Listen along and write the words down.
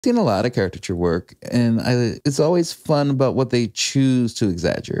Seen a lot of caricature work, and it's always fun about what they choose to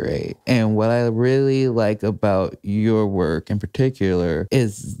exaggerate. And what I really like about your work in particular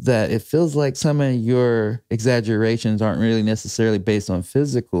is that it feels like some of your exaggerations aren't really necessarily based on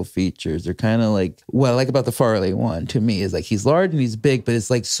physical features. They're kind of like, what I like about the Farley one to me is like he's large and he's big, but it's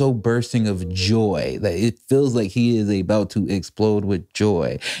like so bursting of joy that it feels like he is about to explode with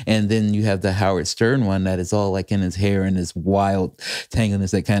joy. And then you have the Howard Stern one that is all like in his hair and his wild tangleness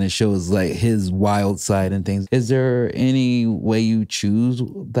that kind of shows like his wild side and things. Is there any way you choose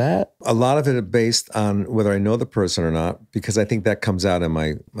that? A lot of it is based on whether I know the person or not, because I think that comes out in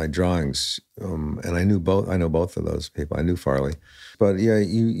my drawings. And I know both of those people. I knew Farley. But yeah,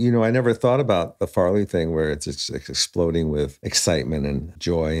 you know, I never thought about the Farley thing where it's exploding with excitement and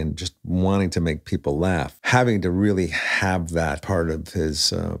joy and just wanting to make people laugh. Having to really have that part of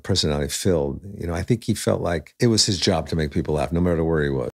his personality filled. You know, I think he felt like it was his job to make people laugh, no matter where he was.